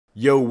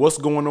Yo, what's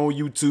going on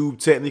YouTube?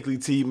 Technically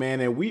T, man,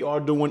 and we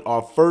are doing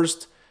our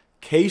first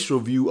case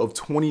review of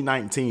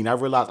 2019. I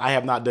realized I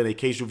have not done a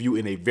case review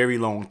in a very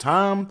long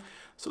time,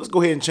 so let's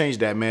go ahead and change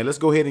that, man. Let's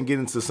go ahead and get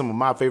into some of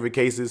my favorite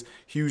cases.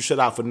 Huge shout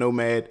out for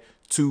Nomad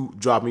to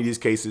drop me these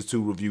cases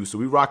to review. So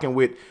we rocking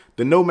with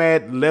the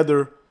Nomad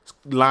leather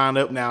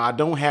lineup. Now, I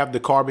don't have the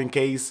carbon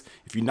case.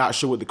 If you're not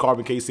sure what the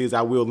carbon case is,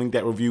 I will link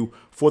that review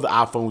for the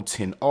iPhone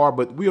XR,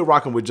 but we are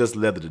rocking with just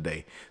leather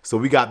today. So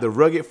we got the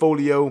rugged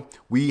folio,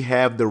 we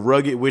have the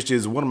rugged, which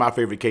is one of my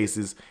favorite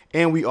cases,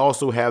 and we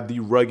also have the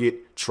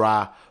rugged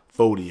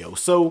tri-folio.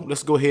 So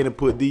let's go ahead and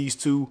put these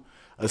two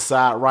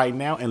aside right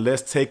now, and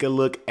let's take a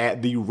look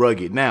at the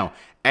rugged. Now,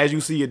 as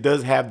you see, it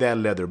does have that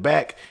leather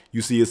back.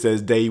 You see it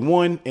says day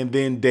 1 and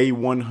then day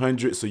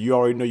 100. So you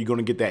already know you're going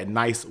to get that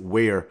nice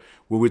wear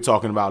when we're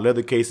talking about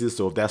leather cases.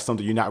 So if that's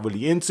something you're not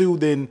really into,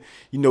 then,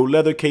 you know,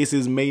 leather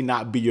cases may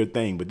not be your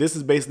thing. But this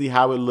is basically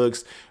how it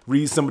looks.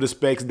 Read some of the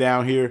specs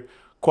down here.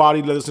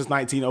 Quality leather since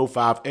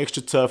 1905,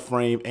 extra tough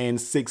frame, and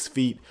 6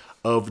 feet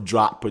of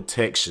drop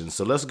protection.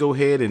 So let's go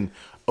ahead and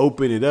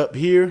open it up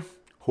here.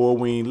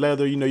 Horween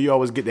leather, you know, you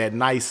always get that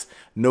nice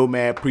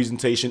Nomad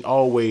presentation,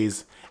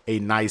 always a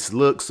nice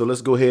look. So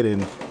let's go ahead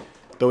and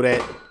throw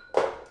that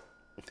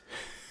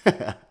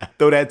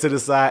to the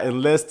side,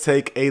 and let's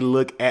take a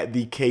look at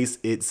the case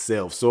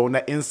itself. So on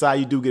that inside,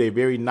 you do get a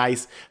very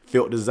nice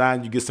felt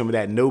design. You get some of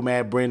that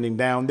Nomad branding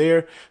down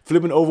there.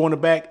 Flipping over on the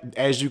back,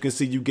 as you can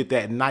see, you get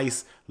that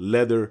nice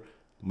leather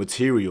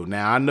material.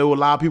 Now, I know a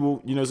lot of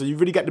people, you know, so you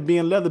really got to be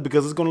in leather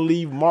because it's going to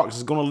leave marks,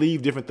 it's going to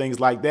leave different things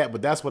like that.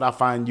 But that's what I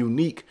find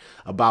unique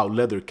about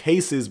leather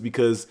cases,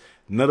 because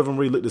none of them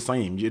really look the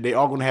same. They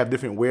are going to have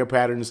different wear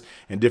patterns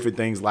and different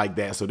things like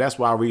that. So that's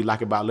what I really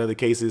like about leather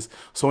cases.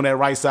 So on that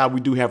right side,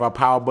 we do have our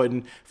power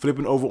button.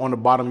 Flipping over on the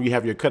bottom, you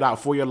have your cutout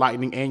for your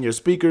lightning and your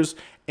speakers.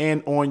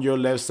 And on your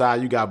left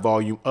side, you got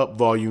volume up,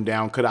 volume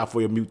down, cutout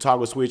for your mute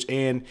toggle switch,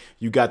 and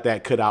you got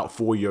that cutout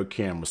for your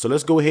camera. So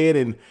let's go ahead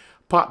and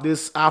pop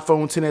this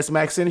iPhone XS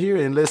Max in here,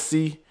 and let's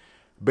see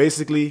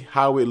basically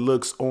how it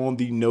looks on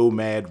the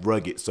Nomad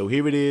Rugged. So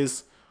here it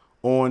is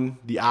on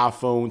the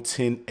iPhone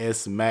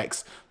XS Max.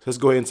 So let's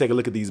go ahead and take a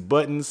look at these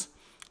buttons.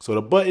 So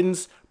the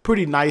buttons,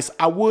 pretty nice.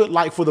 I would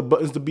like for the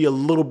buttons to be a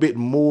little bit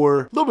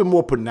more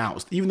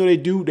pronounced. Even though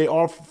they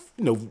are,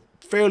 you know,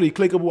 fairly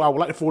clickable, I would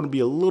like for them to be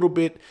a little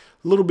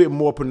bit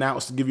more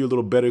pronounced to give you a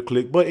little better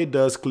click, but it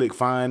does click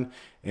fine.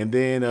 And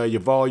then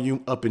your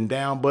volume up and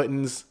down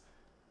buttons,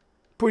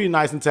 pretty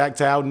nice and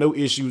tactile, no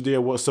issues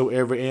there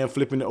whatsoever. And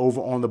flipping it over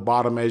on the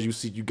bottom, as you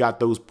see, you got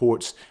those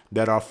ports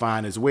that are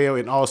fine as well.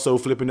 And also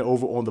flipping it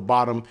over on the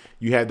bottom,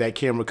 you have that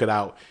camera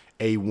cutout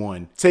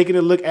A1. Taking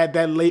a look at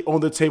that lay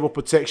on the table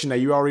protection. Now,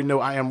 you already know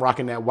I am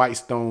rocking that white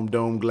stone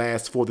dome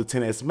glass for the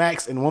XS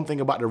Max. And one thing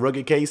about the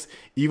rugged case,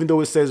 even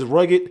though it says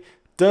rugged,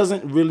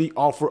 doesn't really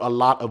offer a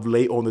lot of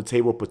lay on the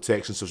table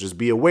protection. So just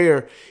be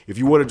aware, if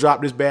you want to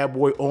drop this bad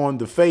boy on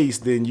the face,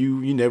 then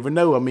you never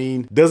know. I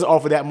mean, doesn't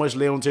offer that much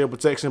lay on the table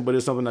protection, but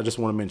it's something I just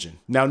want to mention.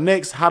 Now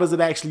next, how does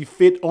it actually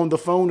fit on the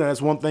phone? Now,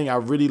 that's one thing I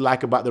really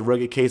like about the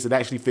rugged case. It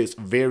actually fits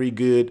very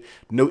good,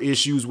 no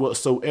issues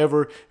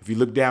whatsoever. If you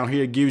look down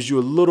here, it gives you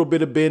a little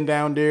bit of bend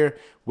down there,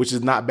 which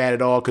is not bad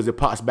at all because it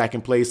pops back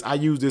in place. I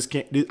use this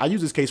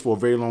case for a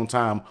very long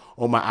time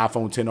on my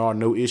iPhone XR,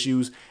 no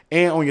issues.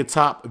 And on your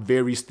top,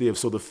 very stiff.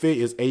 So the fit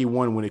is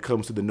A1 when it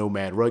comes to the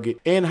Nomad Rugged.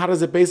 And how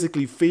does it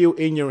basically feel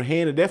in your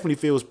hand? It definitely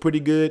feels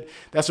pretty good.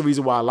 That's the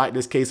reason why I like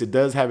this case. It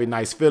does have a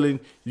nice feeling.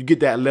 You get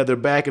that leather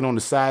back, and on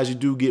the sides, you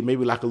do get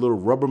maybe like a little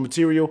rubber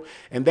material.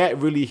 And that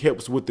really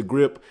helps with the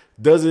grip.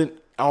 Doesn't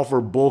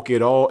offer bulk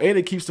at all, and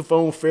it keeps the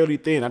phone fairly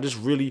thin. I just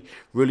really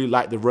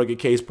like the rugged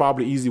case.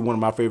 Probably easily one of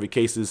my favorite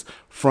cases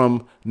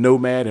from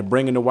Nomad. And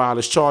bringing the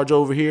wireless charge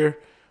over here,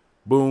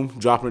 boom,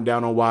 dropping it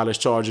down on wireless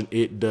charging,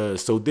 it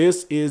does. So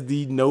this is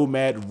the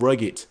Nomad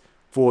Rugged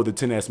for the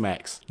XS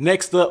Max.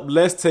 Next up,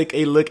 let's take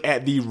a look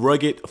at the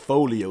rugged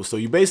folio. So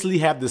you basically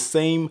have the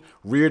same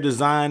rear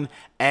design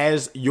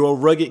as your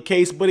rugged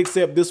case, but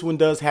except this one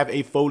does have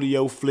a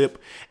folio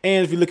flip.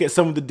 And if you look at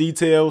some of the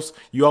details,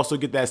 you also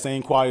get that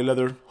same quality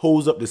leather,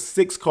 holds up to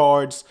 6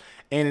 cards,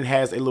 and it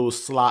has a little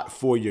slot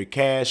for your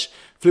cash.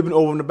 Flipping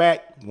over in the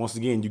back, once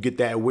again, you get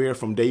that wear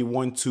from day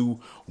 1 to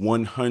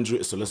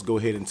 100. So let's go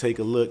ahead and take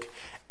a look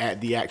at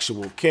the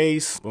actual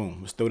case. Boom,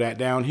 let's throw that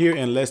down here,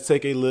 and let's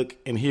take a look.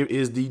 And here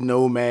is the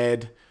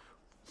Nomad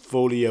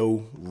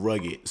Folio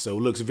Rugged. So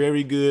it looks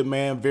very good,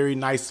 man. Very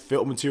nice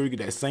felt material. You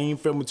get that same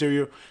felt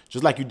material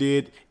just like you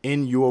did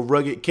in your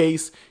rugged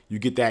case. You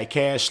get that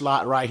cash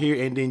slot right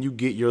here, and then you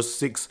get your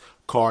 6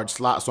 card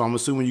slot. So I'm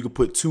assuming you can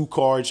put 2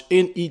 cards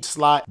in each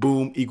slot.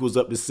 Boom, equals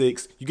up to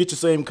 6. You get your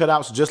same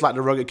cutouts just like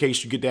the rugged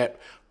case. You get that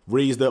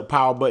raised up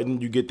power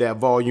button, you get that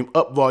volume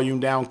up,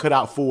 volume down, cut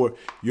out for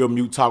your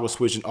mute toggle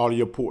switch, and all of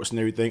your ports and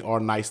everything are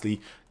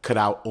nicely cut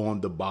out on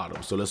the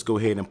bottom. So let's go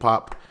ahead and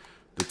pop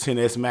the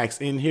XS Max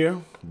in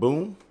here.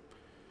 Boom.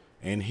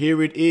 And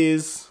here it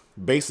is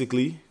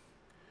basically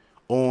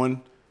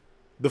on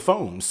the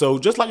phone. So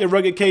just like your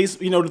rugged case,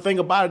 you know, the thing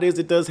about it is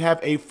it does have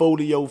a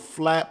folio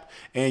flap,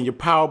 and your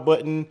power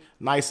button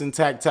nice and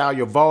tactile.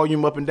 Your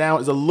volume up and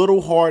down is a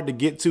little hard to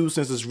get to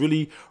since it's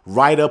really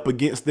right up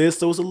against this.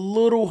 So it's a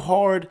little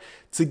hard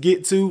to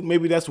get to.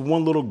 Maybe that's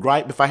one little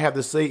gripe if I have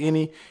to say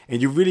any,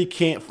 and you really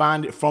can't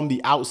find it from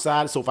the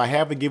outside. So if I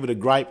have to give it a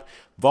gripe,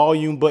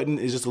 volume button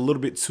is just a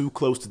little bit too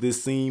close to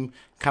this seam.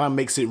 Kind of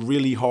makes it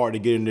really hard to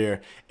get in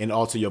there and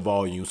alter your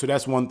volume. So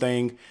that's one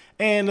thing.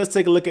 And let's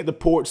take a look at the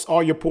ports.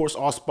 All your ports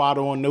are spot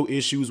on, no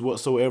issues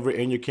whatsoever,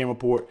 and your camera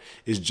port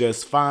is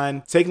just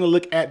fine. Taking a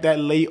look at that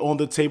lay on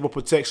the table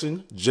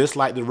protection, just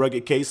like the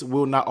rugged case,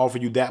 will not offer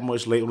you that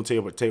much lay on the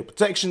table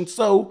protection.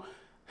 So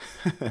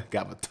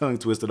got my tongue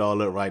twisted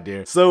all up right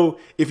there. So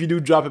if you do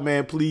drop it,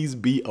 man, please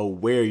be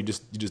aware. You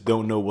just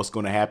don't know what's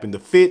going to happen. The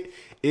fit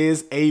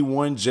is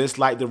A1, just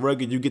like the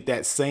rugged. You get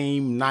that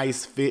same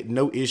nice fit,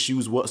 no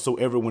issues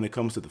whatsoever when it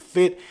comes to the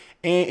fit.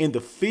 And in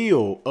the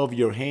feel of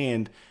your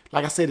hand,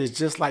 like I said, it's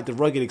just like the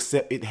rugged,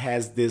 except it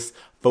has this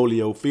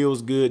folio.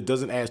 Feels good,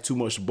 doesn't add too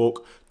much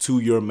bulk to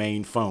your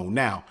main phone.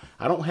 Now,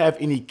 I don't have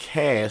any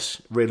cash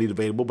readily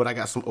available, but I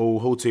got some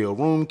old hotel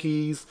room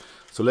keys.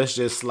 So let's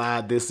just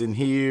slide this in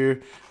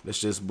here. Let's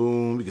just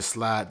boom, we can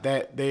slide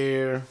that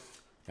there.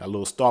 Got a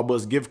little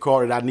Starbucks gift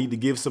card that I need to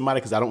give somebody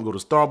because I don't go to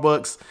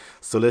Starbucks.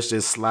 So let's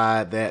just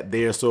slide that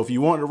there. So if you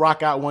want to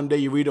rock out one day,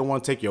 you really don't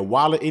want to take your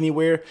wallet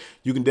anywhere,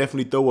 you can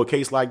definitely throw a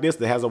case like this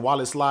that has a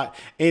wallet slot.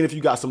 And if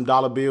you got some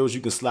dollar bills,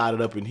 you can slide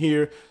it up in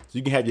here. So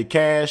you can have your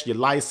cash, your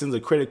license, a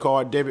credit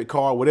card, debit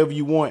card, whatever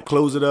you want,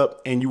 close it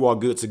up, and you are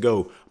good to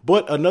go.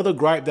 But another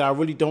gripe that I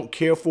really don't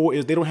care for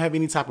is they don't have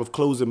any type of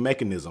closing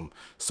mechanism.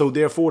 So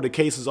therefore, the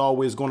case is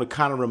always going to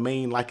kind of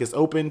remain like it's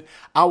open.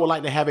 I would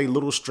like to have a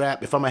little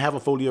strap. If I'm going to have a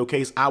folio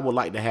case, I would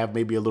like to have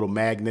maybe a little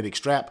magnetic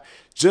strap,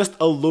 just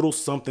a little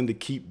something to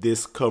keep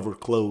this cover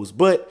closed.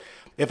 But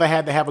if I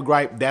had to have a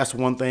gripe, that's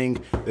one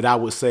thing that I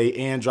would say.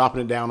 And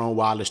dropping it down on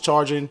wireless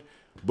charging,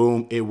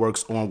 boom, it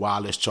works on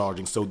wireless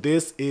charging. So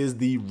this is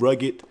the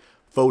rugged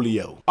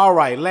folio. All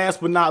right,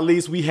 last but not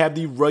least, we have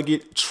the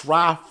rugged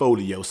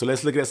tri-folio. So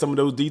let's look at some of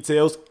those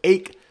details.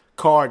 8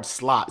 card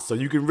slots. So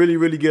you can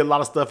really get a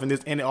lot of stuff in this,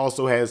 and it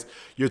also has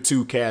your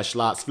 2 cash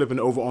slots. Flipping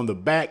over on the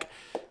back,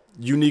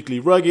 uniquely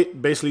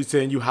rugged, basically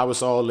telling you how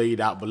it's all laid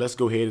out. But let's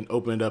go ahead and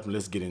open it up and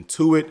let's get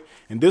into it.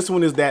 And this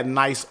one is that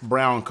nice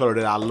brown color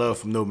that I love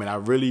from Nomad. I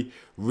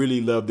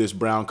really love this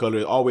brown color.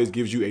 It always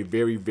gives you a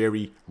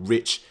very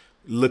rich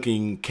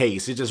looking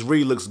case. It just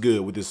really looks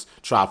good with this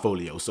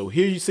tri-folio. So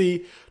here you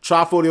see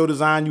tri-folio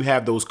design. You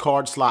have those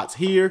card slots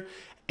here,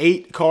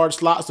 8 card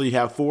slots, so you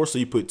have 4, so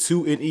you put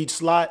 2 in each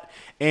slot.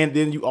 And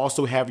then you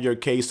also have your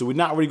case. So we're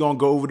not really going to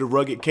go over the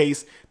rugged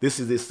case. This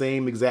is the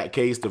same exact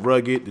case, the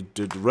rugged,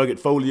 the rugged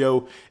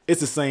folio.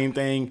 It's the same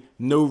thing.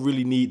 No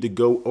really need to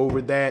go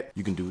over that.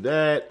 You can do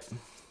that.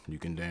 You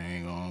can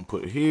dang on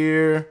put it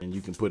here, and you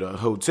can put a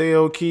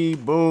hotel key,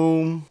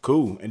 boom,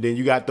 cool. And then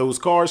you got those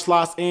card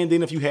slots, and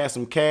then if you had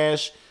some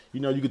cash, you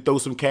know, you could throw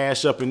some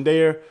cash up in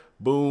there,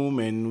 boom,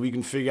 and we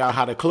can figure out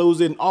how to close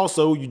it. And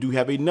also, you do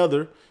have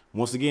another,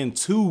 once again,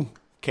 2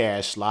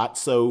 cash slots,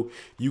 so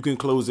you can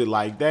close it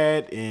like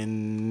that,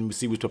 and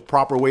see what's the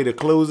proper way to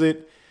close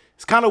it.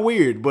 It's kind of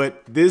weird,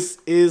 but this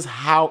is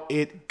how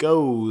it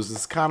goes.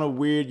 It's kind of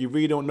weird. You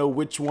really don't know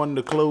which one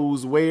to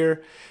close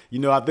where. You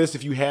know, I guess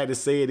if you had to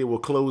say it, it will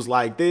close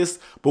like this.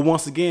 But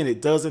once again,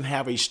 it doesn't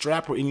have a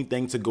strap or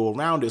anything to go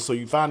around it. So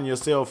you find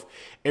yourself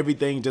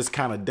everything just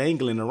kind of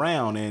dangling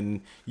around. And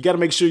you got to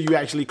make sure you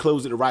actually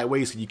close it the right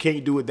way. So you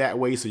can't do it that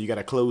way. So you got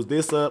to close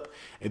this up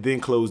and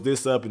then close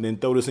this up and then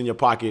throw this in your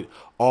pocket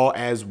all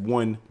as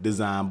one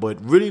design.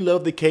 But really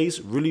love the case.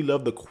 Really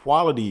love the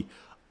quality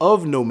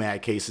of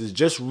Nomad cases.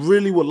 Just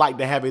really would like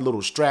to have a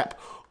little strap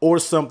or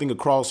something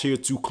across here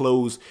to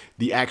close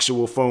the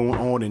actual phone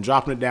on, and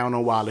dropping it down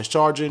on wireless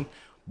charging,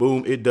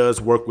 boom, it does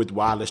work with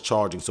wireless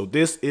charging. So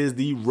this is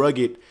the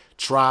rugged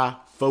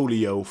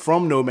tri-folio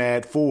from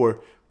Nomad for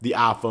the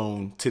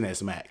iPhone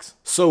XS Max.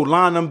 So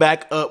line them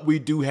back up, we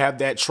do have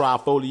that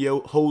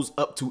tri-folio, holds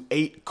up to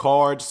 8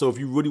 cards. So if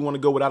you really want to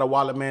go without a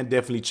wallet, man,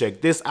 definitely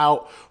check this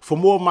out. For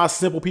more of my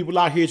simple people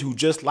out here who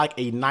just like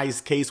a nice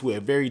case with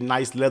a very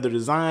nice leather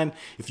design,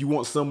 if you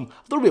want a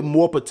little bit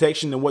more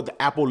protection than what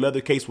the Apple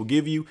leather case will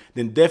give you,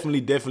 then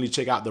definitely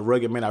check out the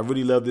rugged, man. I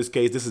really love this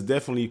case. This is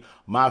definitely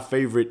my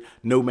favorite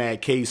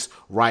Nomad case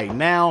right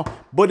now.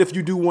 But if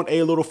you do want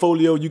a little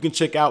folio, you can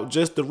check out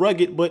just the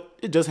rugged, but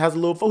it just has a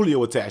little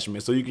folio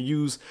attachment. So you can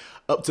use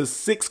up to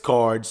 6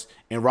 cards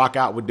and rock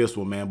out with this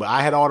one, man. But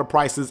I had all the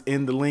prices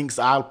in the links.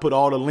 I'll put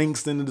all the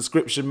links in the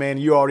description, man.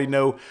 You already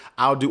know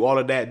I'll do all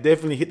of that.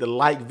 Definitely hit the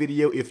like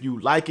video if you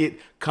like it,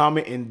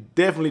 comment, and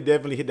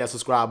definitely hit that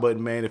subscribe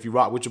button, man, if you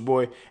rock with your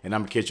boy. And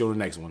I'm gonna catch you on the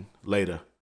next one. Later.